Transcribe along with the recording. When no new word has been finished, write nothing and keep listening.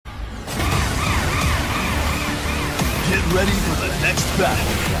Get ready for the next battle.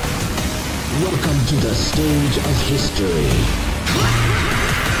 Welcome to the stage of history.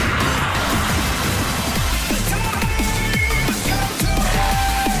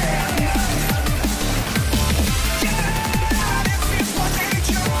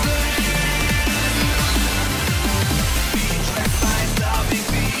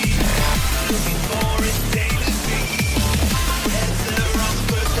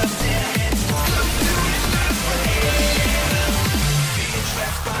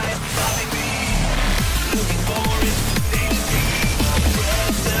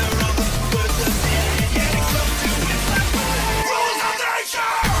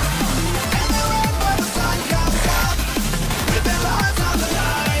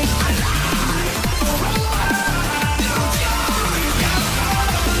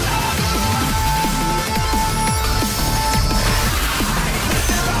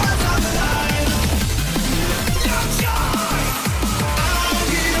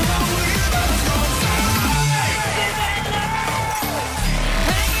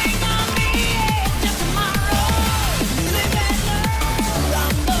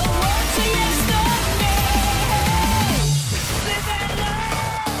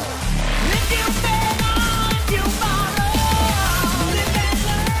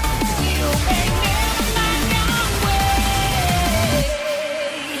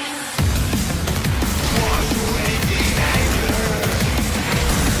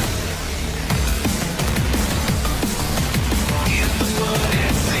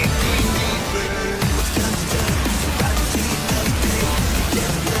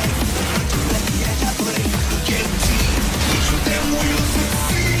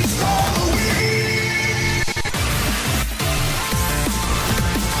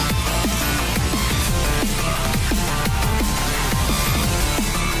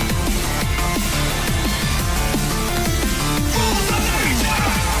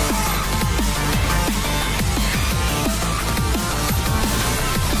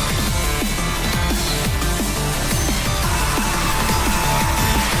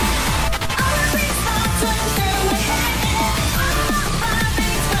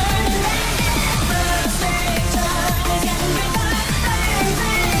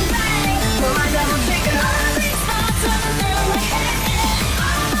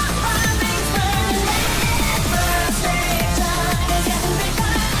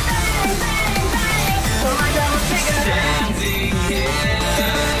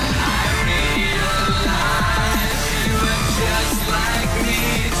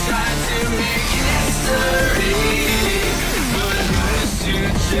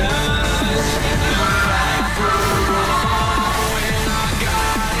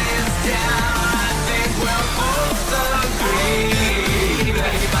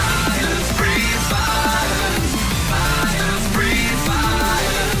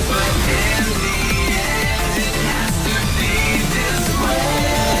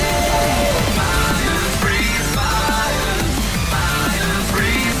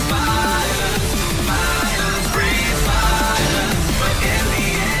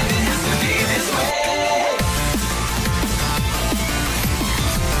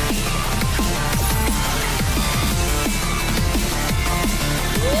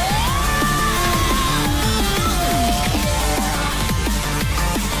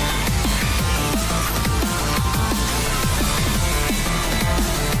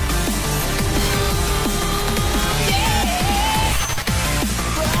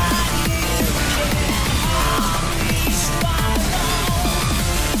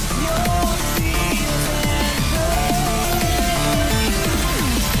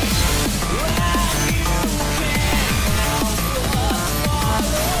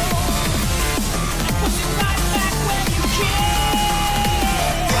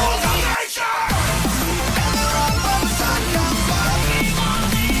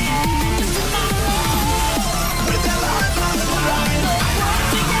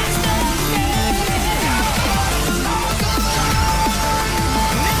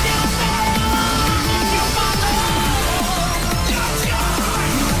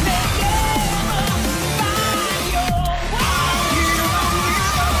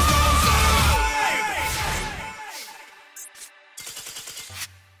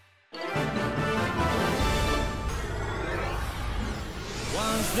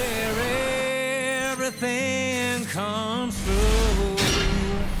 Everything comes through.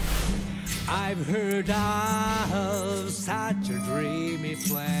 I've heard of such a dreamy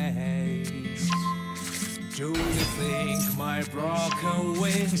place. Do you think my broken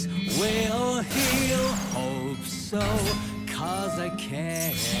wings will heal? Hope so, 'cause I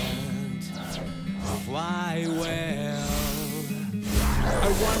can't fly well.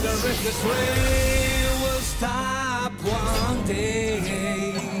 wonder if this rain will stop one day.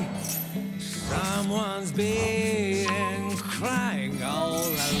 Someone's been crying all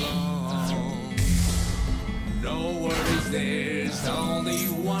along. No worries, there's only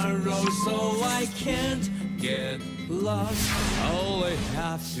one road, so I can't get lost. All I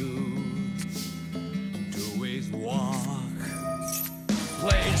have to do is walk.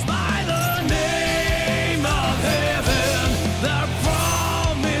 Placed by the name of heaven, the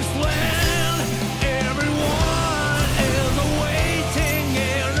promised land. Everyone is waiting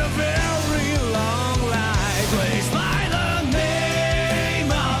in a very long line. Placed by the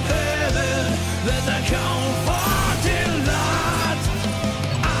name of heaven, there's a comforting light.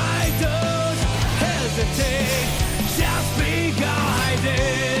 I don't hesitate, just be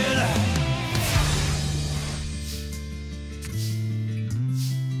guided.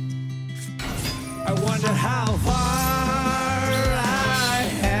 I wonder how far I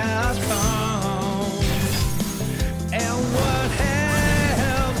have come, and what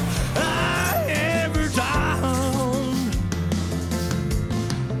have I ever done.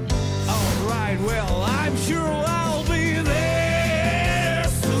 Alright, well, I'm sure I'll be there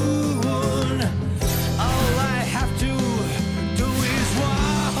soon. All I have to do is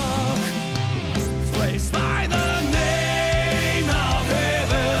walk. Placed by the name of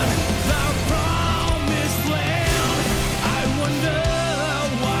heaven, the promised land. I wonder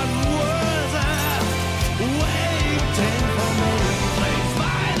what was waiting for me. Placed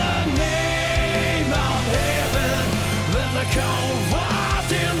by the name of heaven, there's a comfort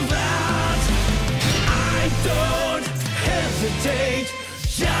in that. I don't hesitate,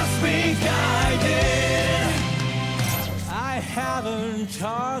 just be guided. I haven't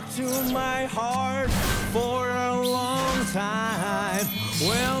talked to my heart for a long time.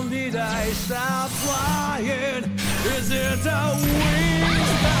 When did I stop flying? Is it a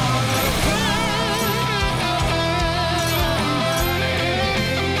wings down a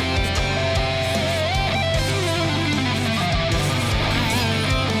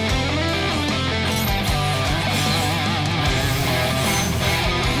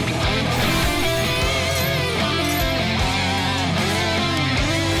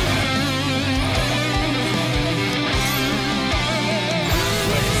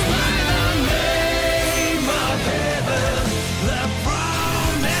the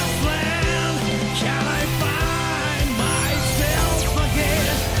promised land.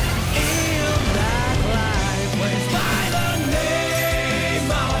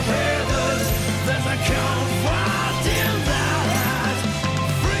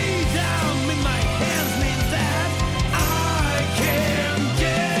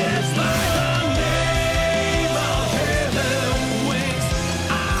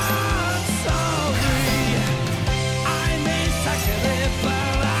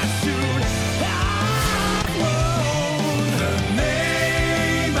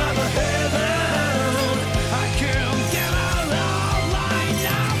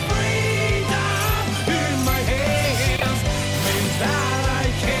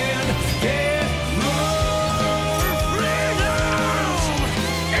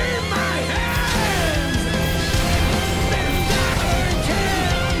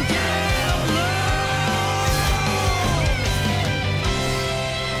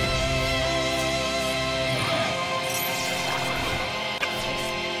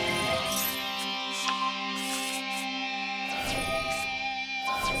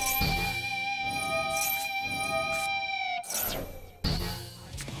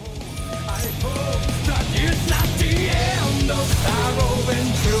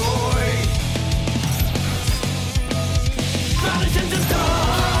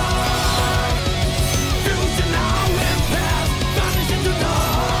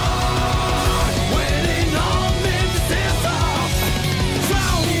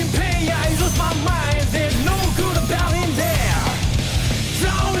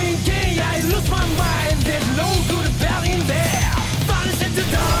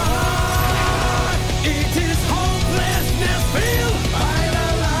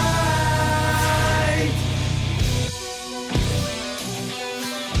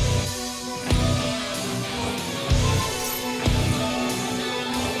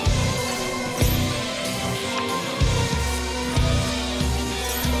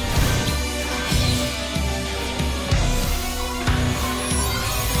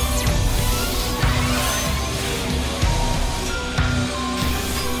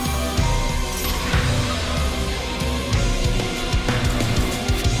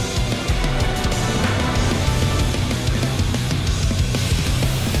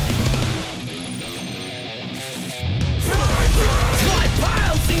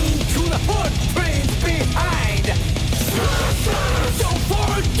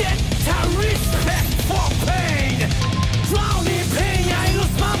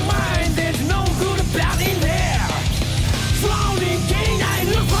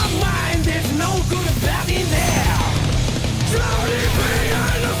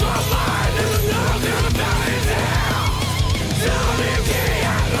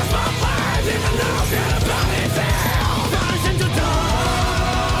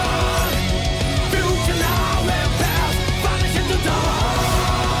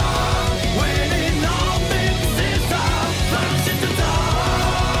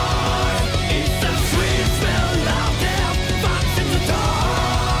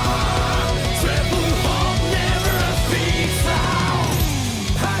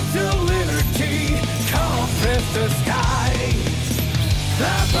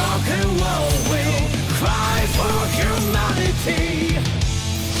 broken world will cry for humanity.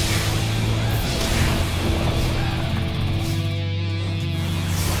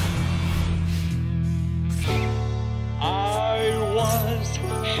 I once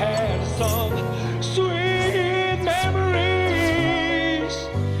had some sweet memories.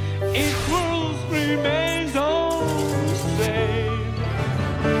 It will remain the same.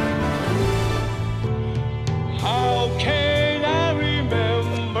 How can I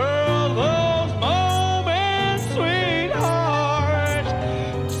remember those moments, sweetheart?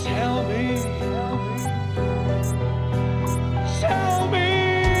 Tell me, tell me.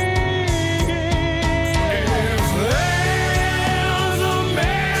 If there's a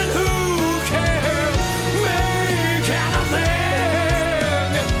man who can make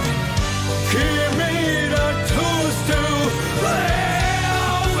anything, give me the tools to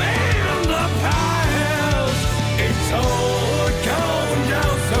live in the past. It's all gone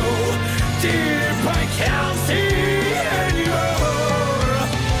down so deep.